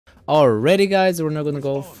Alrighty guys, we're now gonna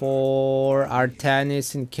go for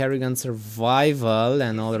Artanis in Kerrigan Survival,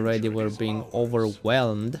 and already we're being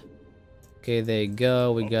overwhelmed. Okay, there you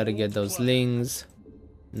go, we gotta get those lings.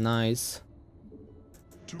 Nice.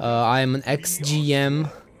 I'm an ex-GM.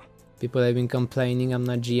 People have been complaining I'm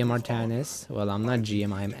not GM Artanis. Well, I'm not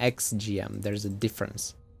GM, I'm ex-GM. There's a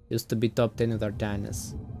difference. Used to be top 10 with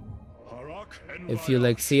Artanis. If you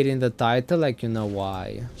like see it in the title, like you know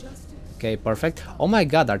why. Okay, perfect. Oh my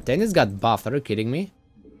god, Artanis got buffed. Are you kidding me?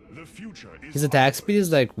 His attack speed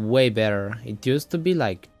is like way better. It used to be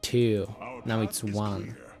like 2. Now it's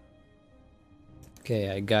 1.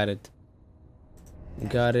 Okay, I got it.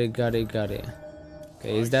 Got it.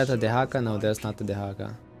 Okay, is that a Dehaka? No, that's not a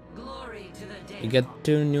Dehaka. You get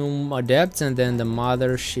 2 new adepts, and then the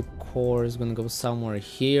mothership core is gonna go somewhere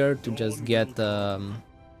here to just get the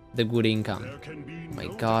good income. Oh my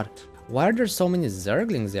god, why are there so many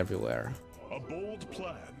Zerglings everywhere?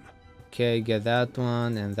 Okay, get that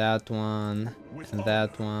one, and that one, and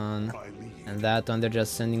that one, and that one. They're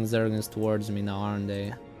just sending Zerglings towards me now, aren't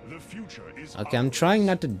they? Okay, I'm trying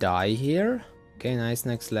not to die here. Okay, nice,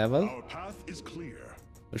 next level.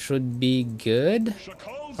 We should be good,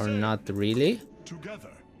 or not really.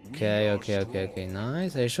 Okay,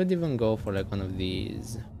 nice. I should even go for like one of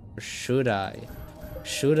these. Or should I?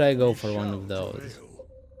 Should I go for one of those?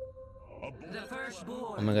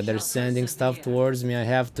 Oh my god, they're sending stuff towards me. I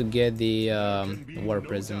have to get the war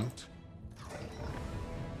prism.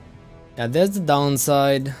 Yeah, that's the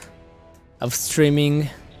downside of streaming.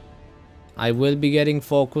 I will be getting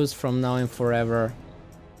focus from now and forever.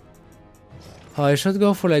 Oh, I should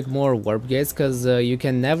go for like more warp gates, because you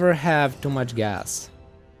can never have too much gas.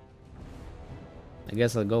 I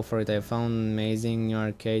guess I'll go for it. I found amazing new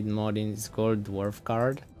arcade mod in Discord, Dwarf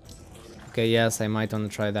card. Okay, yes, I might want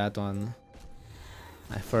to try that one.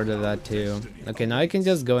 I've heard of that too. Okay, now I can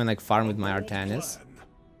just go and like farm with my Artanis.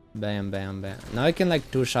 Bam. Now I can like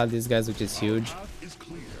 2-shot these guys, which is huge.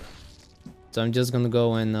 So I'm just gonna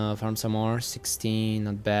go and farm some more. 16,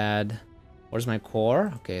 not bad. Where's my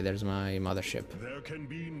core? Okay, there's my mothership.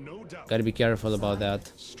 Gotta be careful about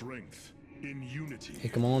that. Okay,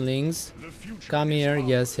 come on, Lings. Come here.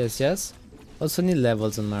 Yes. Also need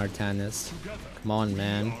levels on my Artanis. Come on,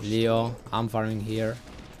 man. Leo, I'm farming here.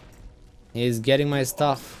 He's getting my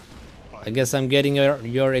stuff. I guess I'm getting your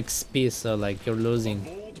XP, so like you're losing.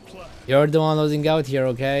 You're the one losing out here,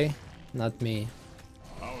 okay? Not me.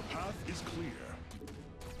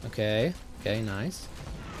 Okay, nice.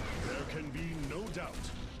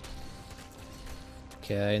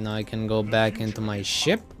 Okay, now I can go back into my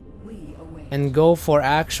ship and go for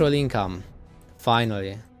actual income.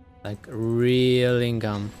 Finally. Like real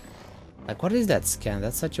income. Like, what is that scan?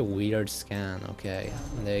 That's such a weird scan. Okay,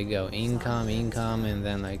 there you go. Income, and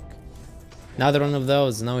then like another one of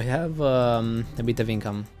those. Now we have a bit of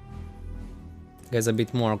income. Guys, a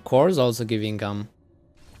bit more. Cores also give income.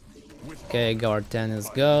 Okay, go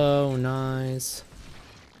Artanis, go. Nice.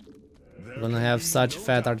 We're gonna have such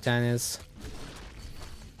fat Artanis.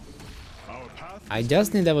 I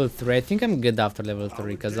just need level 3. I think I'm good after level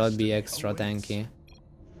 3, because I'll be extra tanky.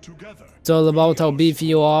 It's all about how beefy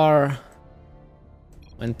you are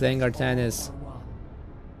when playing Artanis.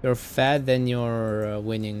 You're fat, then you're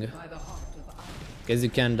winning. Because you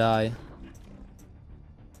can't die.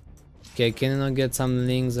 Okay, can I get some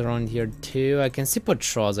links around here too? I can see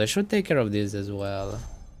patrols. I should take care of these as well.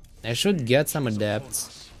 I should get some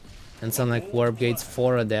adepts. And some like warp gates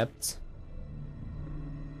for adepts.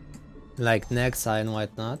 Like Nexi and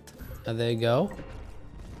whatnot. There you go.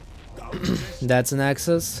 That's an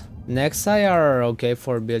Nexus. Nexi are okay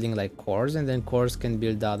for building like cores, and then cores can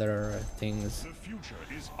build other things.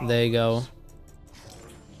 There you go.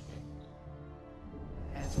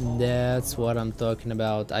 That's what I'm talking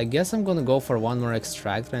about. I guess I'm gonna go for one more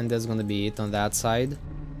extractor, and that's gonna be it on that side.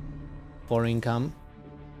 For income.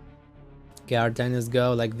 Okay, Artanis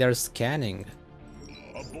go. Like, they're scanning.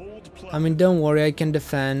 I mean, don't worry, I can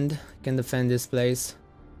defend. This place.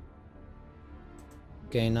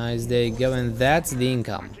 Okay, nice, there you go, and that's the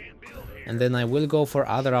income. And then I will go for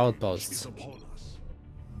other outposts.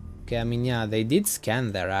 Okay, I mean, yeah, they did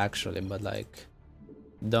scan there actually, but like,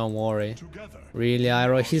 don't worry. Really,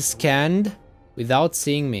 Iroh, he scanned without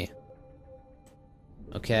seeing me.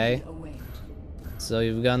 Okay? So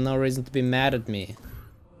you've got no reason to be mad at me.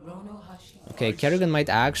 Okay, Kerrigan might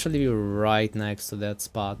actually be right next to that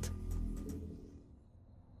spot.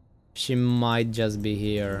 She might just be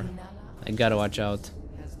here. I gotta watch out.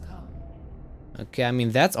 Okay, I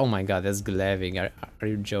mean, that's... Oh my god, that's Gleving. Are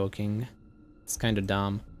you joking? It's kind of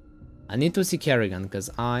dumb. I need to see Kerrigan, because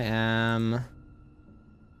I am...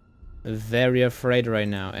 Very afraid right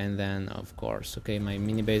now. And then, of course, okay, my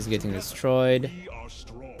mini base getting destroyed.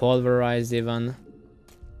 Pulverized even.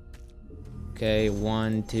 Okay,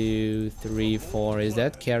 1, 2, 3, 4. Is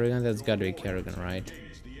that Kerrigan? That's gotta be Kerrigan, right?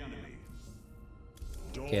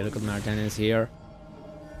 Okay, look at my Artanis here.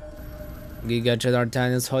 Giga Chat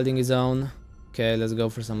Artanis holding his own. Okay, let's go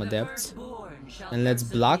for some adepts. And let's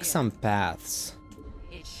block some paths.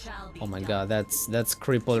 Oh my god, that's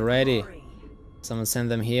creep already. Someone send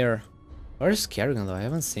them here. Where's Kerrigan though? I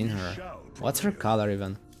haven't seen her. What's her color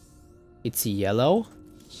even? It's yellow?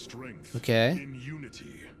 Okay.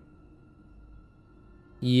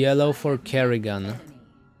 Yellow for Kerrigan.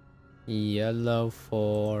 Yellow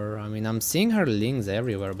for... I mean, I'm seeing her links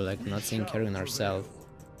everywhere, but like, I'm not seeing Kerrigan herself.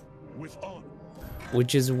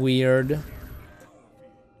 Which is weird.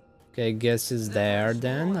 Okay, I guess she's there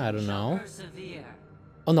then. I don't know.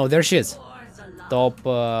 Oh no, there she is. Top.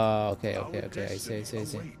 Okay. I see.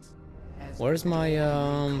 Where's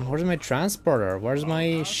my transporter? Where's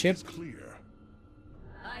my ship?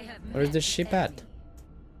 Where's the ship at?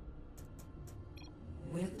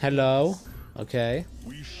 Hello. Okay.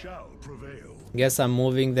 Guess I'm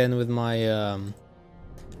moving then with my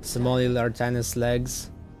small little Artanis legs.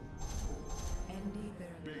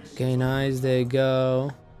 Okay, nice. There you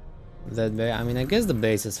go. I mean, I guess the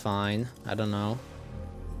base is fine. I don't know.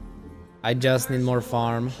 I just need more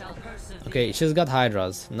farm. Okay, she's got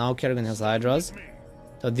Hydras. Now Kerrigan has Hydras.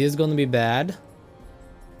 So this is gonna be bad.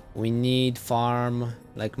 We need farm,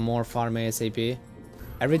 like more farm ASAP.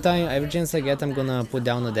 Every chance I get, I'm gonna put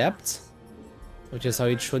down adepts, which is how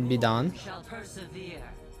it should be done.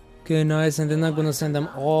 Okay, nice. And then I'm gonna send them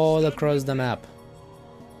all across the map.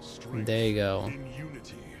 There you go.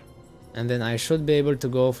 And then I should be able to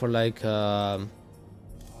go for like a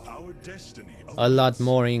lot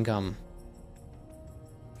more income.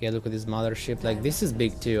 Okay, look at this mothership. Like, this is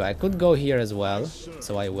big too. I could go here as well,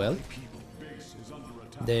 so I will.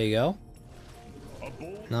 There you go.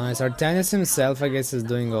 Nice. Artanis himself, I guess, is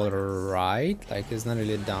doing alright. Like, he's not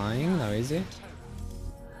really dying now, is he?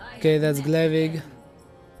 Okay, that's Glevig.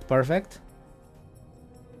 Perfect.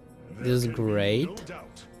 This is great.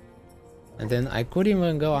 And then I could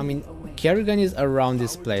even go, I mean, Kerrigan is around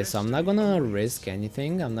this place, so I'm not gonna risk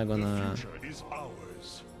anything. I'm not gonna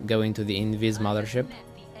go into the Invis mothership.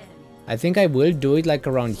 I think I will do it like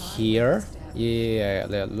around here. Yeah,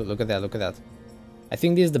 look at that. I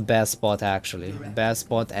think this is the best spot actually. Best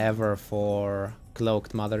spot ever for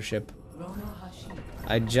cloaked mothership.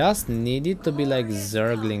 I just need it to be like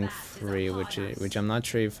Zergling free, which I'm not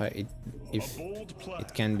sure if it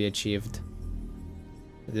can be achieved.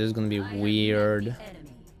 This is gonna be weird.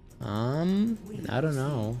 I don't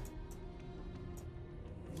know.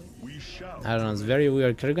 It's very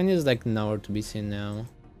weird. Kerrigan is like nowhere to be seen now.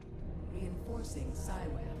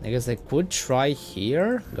 I guess I could try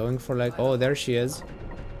here, going for like, oh, there she is.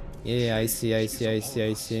 Yeah, I see.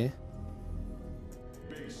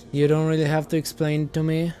 You don't really have to explain it to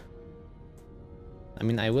me. I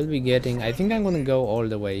mean, I will be getting, I think I'm gonna go all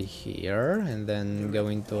the way here and then go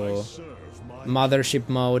into mothership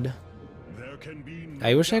mode.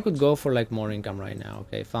 I wish I could go for like more income right now.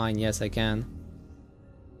 Okay, fine. Yes, I can.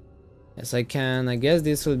 Yes, I can. I guess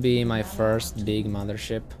this will be my first big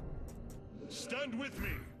mothership.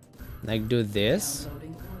 Like, do this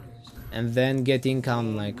and then get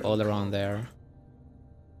income like all around there.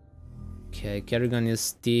 Okay, Kerrigan is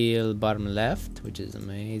still bottom left, which is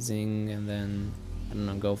amazing. And then, I don't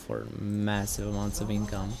know, go for massive amounts of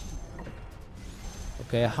income.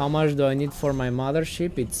 Okay, how much do I need for my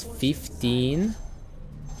mothership? It's 15.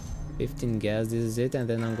 15 gas, this is it. And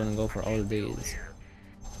then I'm gonna go for all these.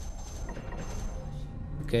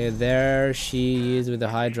 Okay, there she is with the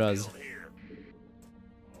Hydras.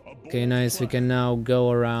 Okay, nice. We can now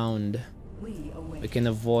go around. We can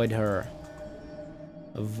avoid her.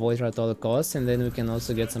 Avoid her at all costs, and then we can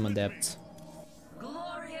also get some adepts.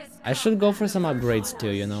 I should go for some upgrades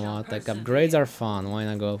too, you know what? Like, upgrades are fun. Why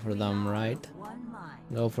not go for them, right?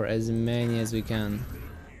 Go for as many as we can.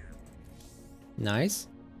 Nice.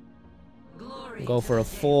 Go for a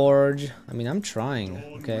forge. I mean, I'm trying,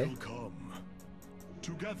 okay?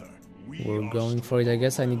 We're going for it. I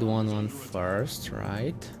guess I need 1-1 first,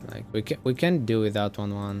 right? Like, we can do without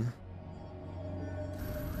 1-1.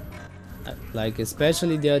 Like,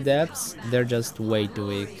 especially the adepts, they're just way too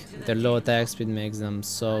weak. Their low attack speed makes them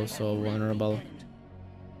so vulnerable.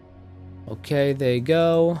 Okay, there you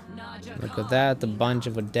go. Look at that, a bunch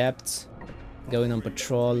of adepts going on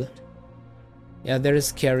patrol. Yeah, there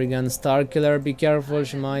is Kerrigan. Starkiller, be careful,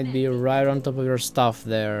 she might be right on top of your stuff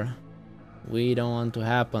there. We don't want to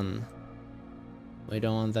happen. We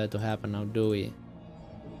don't want that to happen now, do we?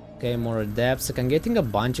 Okay, more depths. I'm getting a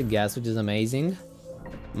bunch of gas, which is amazing.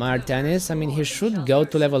 My Artanis, I mean, he should go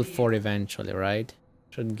to level 4 eventually, right?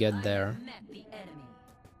 Should get there.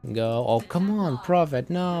 Go. Oh, come on,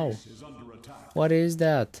 Prophet, no. What is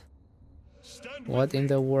that? What in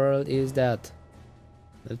the world is that?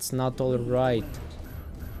 That's not alright.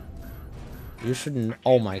 You shouldn't.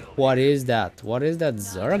 Oh my, what is that? What is that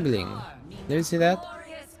Zergling? Do you see that?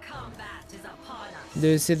 Do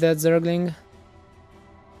you see that Zergling?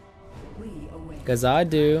 Because I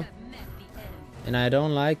do. And I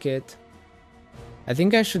don't like it. I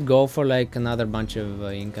think I should go for like another bunch of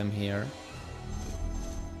income here.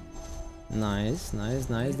 Nice, nice,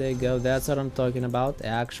 nice. There you go. That's what I'm talking about.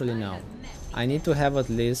 Actually, no. I need to have at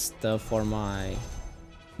least for my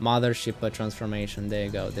mothership transformation. There you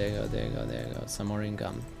go, there you go, there you go, there you go. Some more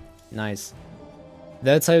income. Nice.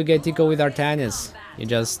 That's how you get eco with Artanis. You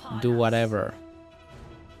just do whatever.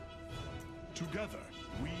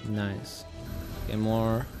 Nice. Okay,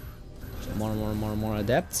 more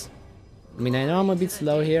adepts. I mean, I know I'm a bit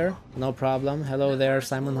slow here. No problem. Hello there,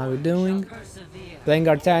 Simon. How you doing? Playing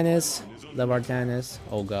Artanis. Love Artanis.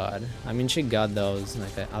 Oh god. I mean, she got those.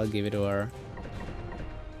 Like, I'll give it to her.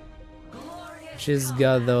 She's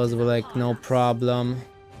got those with like no problem.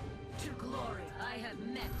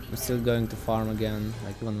 I'm still going to farm again,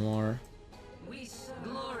 like even more.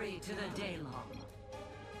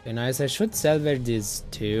 Okay, nice. I should salvage these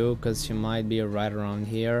two, because she might be right around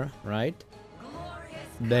here, right?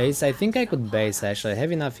 Base. I think I could base actually. I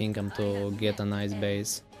have enough income to get a nice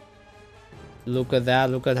base. Look at that,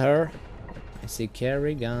 look at her. I see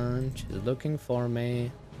Kerrigan. She's looking for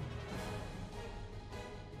me.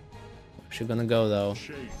 Where's she gonna go though?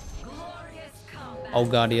 Oh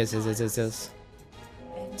god, yes, yes, yes, yes, yes.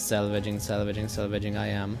 Salvaging, salvaging, salvaging. I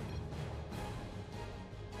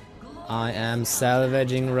am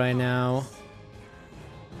salvaging right now.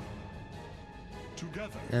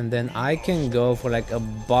 And then I can go for like a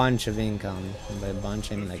bunch of income. And by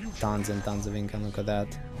bunch I mean like tons and tons of income. Look at that.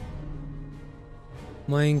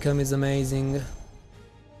 My income is amazing.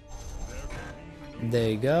 There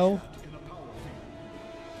you go.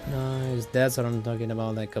 Nice, that's what I'm talking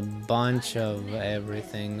about, like a bunch of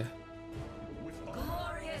everything.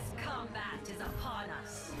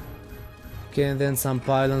 Okay, and then some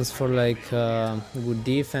pylons for like good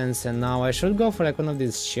defense, and now I should go for like one of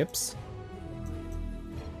these ships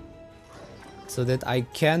so that I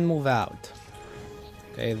can move out.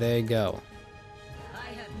 Okay, there you go.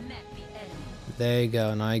 There you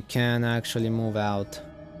go, now I can actually move out.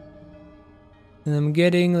 And I'm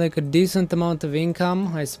getting like a decent amount of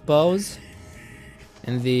income, I suppose.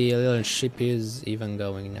 And the little ship is even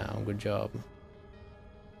going now, good job.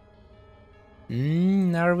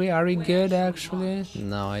 Are we good actually?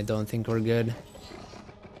 No, I don't think we're good.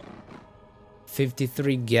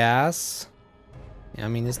 53 gas. I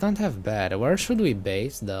mean, it's not half bad. Where should we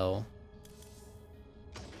base though?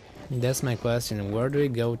 That's my question. Where do we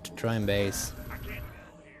go to try and base?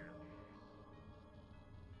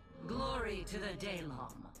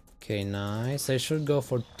 Okay, nice. I should go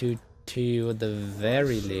for 2-2 at the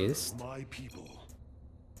very least.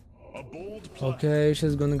 Okay,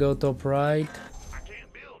 she's gonna go top right.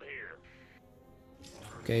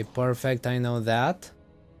 Okay, perfect. I know that.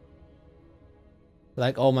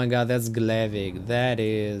 Like, oh my god, that's Glevig. That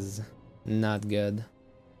is not good.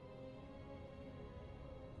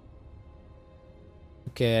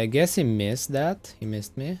 Okay, I guess he missed that. He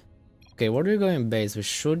missed me. Okay, where do we go in base? We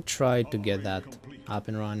should try to get that up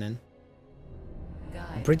and running.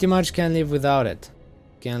 Pretty much can't live without it.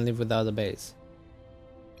 Can't live without the base.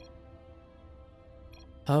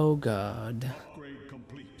 Oh god.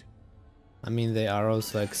 I mean, they are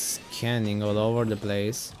also like scanning all over the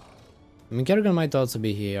place. I mean, Kerrigan might also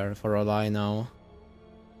be here for all I know.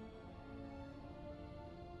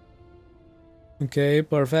 Okay,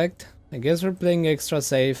 perfect. I guess we're playing extra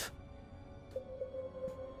safe.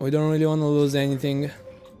 We don't really want to lose anything.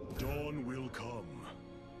 Dawn will come.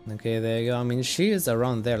 Okay, there you go. I mean, she is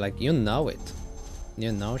around there, like, you know it.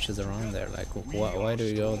 You know she's around there, like, why do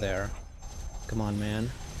we go there? Come on, man.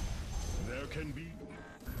 There can be...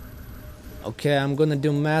 Okay, I'm gonna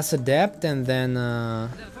do mass adept, and then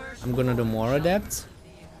I'm gonna do more adepts.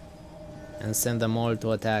 And send them all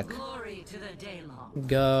to attack.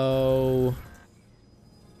 Go...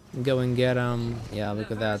 Go and get them. Yeah,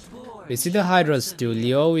 look at that. We see the Hydras too.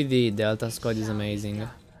 Leo with the Delta squad is amazing.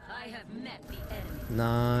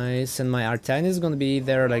 Nice. And my Artanis is gonna be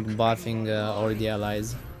there, like buffing all the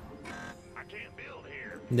allies.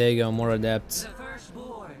 There you go, more adepts.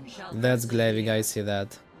 That's Glevig, I see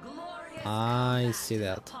that. I see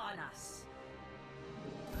that.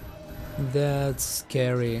 That's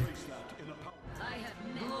scary.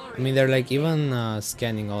 I mean, they're like even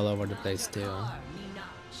scanning all over the place too.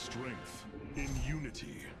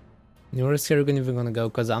 Where's Kerrigan even gonna go?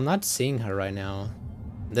 Because I'm not seeing her right now.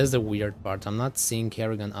 That's the weird part. I'm not seeing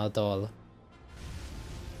Kerrigan at all.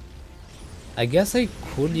 I guess I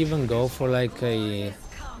could even go for like a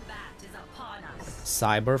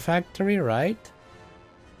cyber factory, right?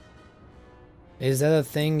 Is that a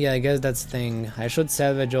thing? Yeah, I guess that's a thing. I should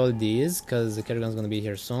salvage all these because the Kerrigan's gonna be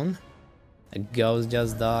here soon. A ghost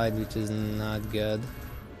just died, which is not good.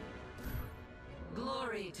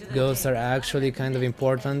 Ghosts are actually kind of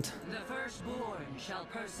important.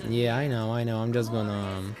 Yeah, I know. I'm just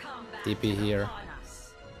gonna TP here.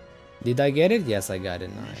 Did I get it? Yes, I got it.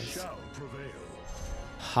 Nice.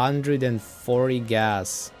 140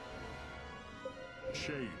 gas.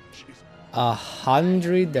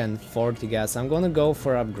 140 gas. I'm gonna go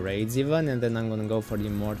for upgrades even, and then I'm gonna go for the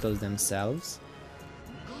immortals themselves.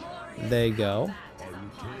 There you go.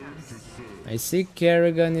 I see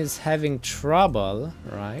Kerrigan is having trouble,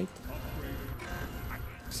 right?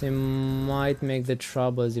 So he might make the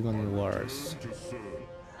troubles even worse.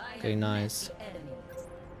 Okay, nice.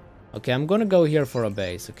 Okay, I'm gonna go here for a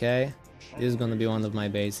base, okay? This is gonna be one of my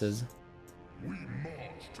bases.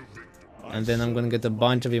 And then I'm gonna get a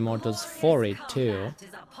bunch of immortals for it too.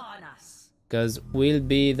 Because we'll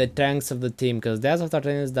be the tanks of the team, because that's what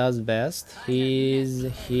Artanis does best.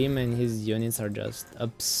 Him and his units are just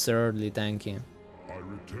absurdly tanky.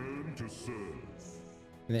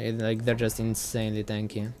 They're just insanely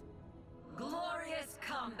tanky.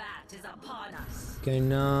 Okay,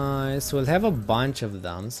 nice. We'll have a bunch of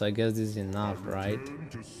them, so I guess this is enough, right?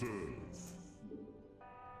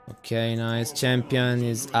 Okay, nice. Champion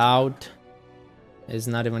is out. He's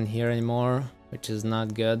not even here anymore, which is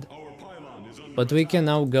not good. But we can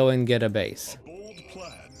now go and get a base.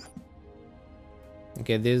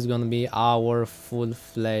 Okay, this is gonna be our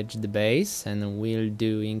full-fledged base, and we'll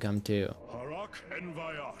do income too.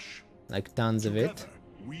 Like tons of it.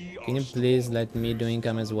 Can you please let me do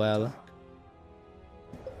income as well?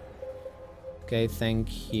 Okay,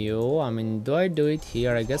 thank you. I mean, do I do it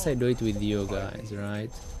here? I guess I do it with you guys,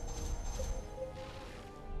 right?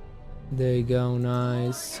 There you go,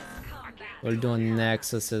 nice. We'll do a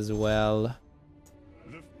Nexus as well.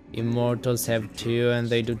 Immortals have 2 and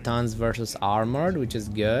they do tons versus armored, which is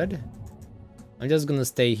good. I'm just gonna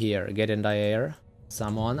stay here, get anti-air.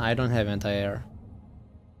 Someone, I don't have anti-air.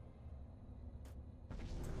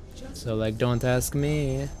 So like, don't ask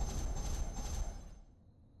me.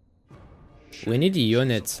 We need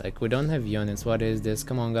units, like we don't have units. What is this?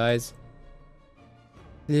 Come on guys.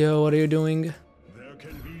 Leo, what are you doing? There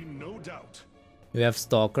can be no doubt. You have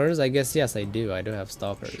stalkers? I guess yes, I do have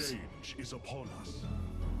stalkers. Change is upon us.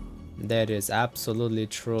 That is absolutely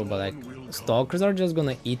true, but like stalkers are just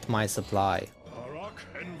gonna eat my supply.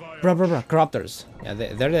 Bro, corruptors. Yeah,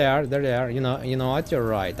 there they are. You know what? You're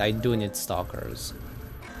right. I do need stalkers.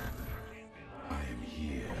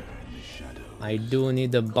 I do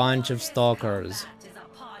need a bunch of stalkers.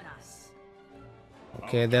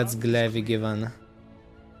 Okay, that's Glaive given.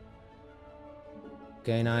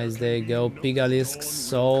 Okay, nice. There you go. Pigalisks.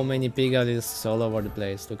 So many Pigalisks all over the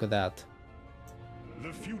place. Look at that.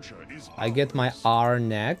 I get my R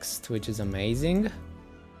next, which is amazing.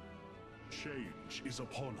 Change is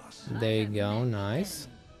upon us. There you go, nice.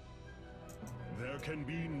 There can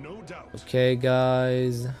be no doubt. Okay,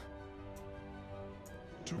 guys.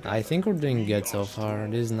 I think we're doing good so far.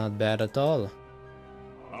 This is not bad at all.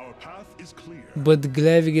 Our path is clear. But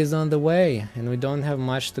Glevig is on the way, and we don't have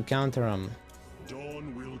much to counter him.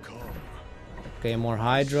 Dawn will come. Okay, more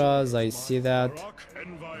Hydras, I see that.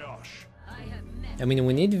 I mean,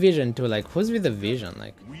 we need vision too. Like, who's with the vision?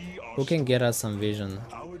 Like, who can get us some vision?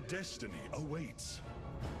 Our destiny awaits.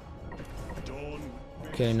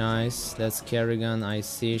 Okay, nice. That's Kerrigan. I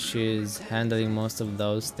see she's handling most of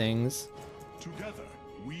those things.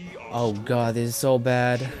 Oh god, this is so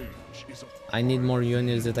bad. I need more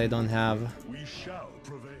units that I don't have.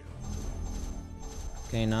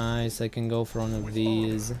 Okay, nice. I can go for one of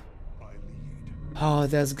these. Oh,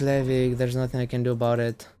 that's Glevig. There's nothing I can do about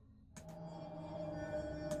it.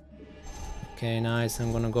 Okay, nice.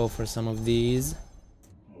 I'm gonna go for some of these.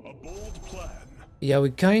 Yeah,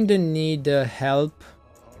 we kinda need help.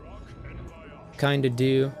 Kinda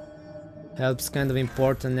do. Help's kind of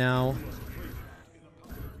important now.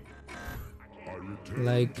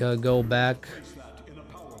 Like, go back.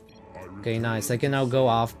 Okay, nice. I can now go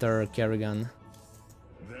after Kerrigan.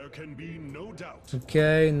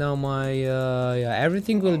 Okay, now my yeah,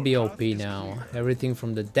 everything will be OP now. Everything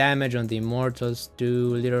from the damage on the immortals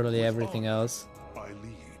to literally everything else.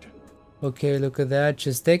 Okay, look at that.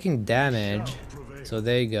 She's taking damage. So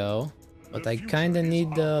there you go. But I kinda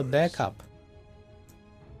need the backup.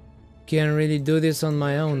 Can't really do this on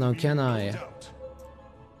my own now, can I?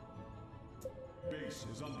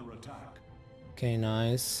 Okay,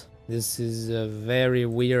 nice. This is very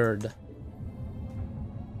weird.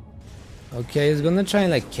 Okay, he's gonna try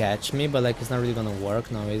and like catch me, but like it's not really gonna work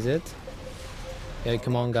now, is it? Okay,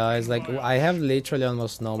 come on guys, like I have literally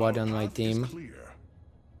almost nobody on my team.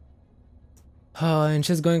 Oh, and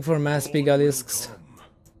she's going for mass Pigalisks.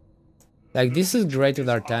 Like this is great with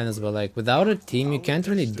Artanis, but like without a team you can't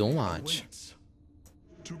really do much.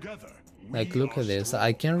 Like look at this,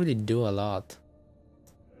 I can't really do a lot.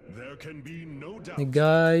 There can be no doubt. Hey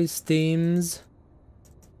guys, teams.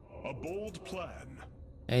 A bold plan.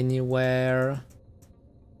 Anywhere.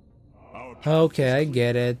 Okay, I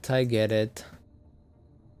get it, I get it.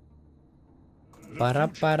 Para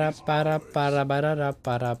para para para para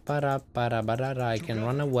para para para para. I can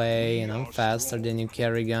run away and I'm faster than you,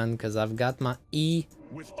 Kerrigan, because I've got my E.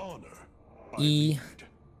 With honor, E.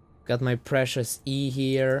 Got my precious E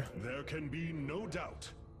here. there can be no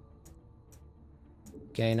doubt.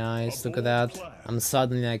 Okay, nice. Look at that. I'm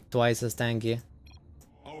suddenly like twice as tanky.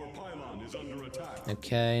 Our pylon is under attack.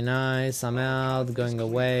 Okay, nice. I'm out, going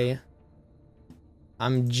away.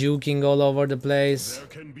 I'm juking all over the place. There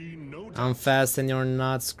can be no doubt. I'm fast and you're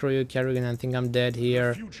not. Screw you, Kerrigan. I think I'm dead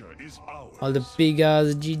here. Future is ours. All the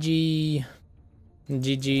pigas. GG.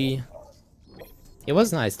 GG. It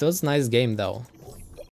was nice. It was a nice game though.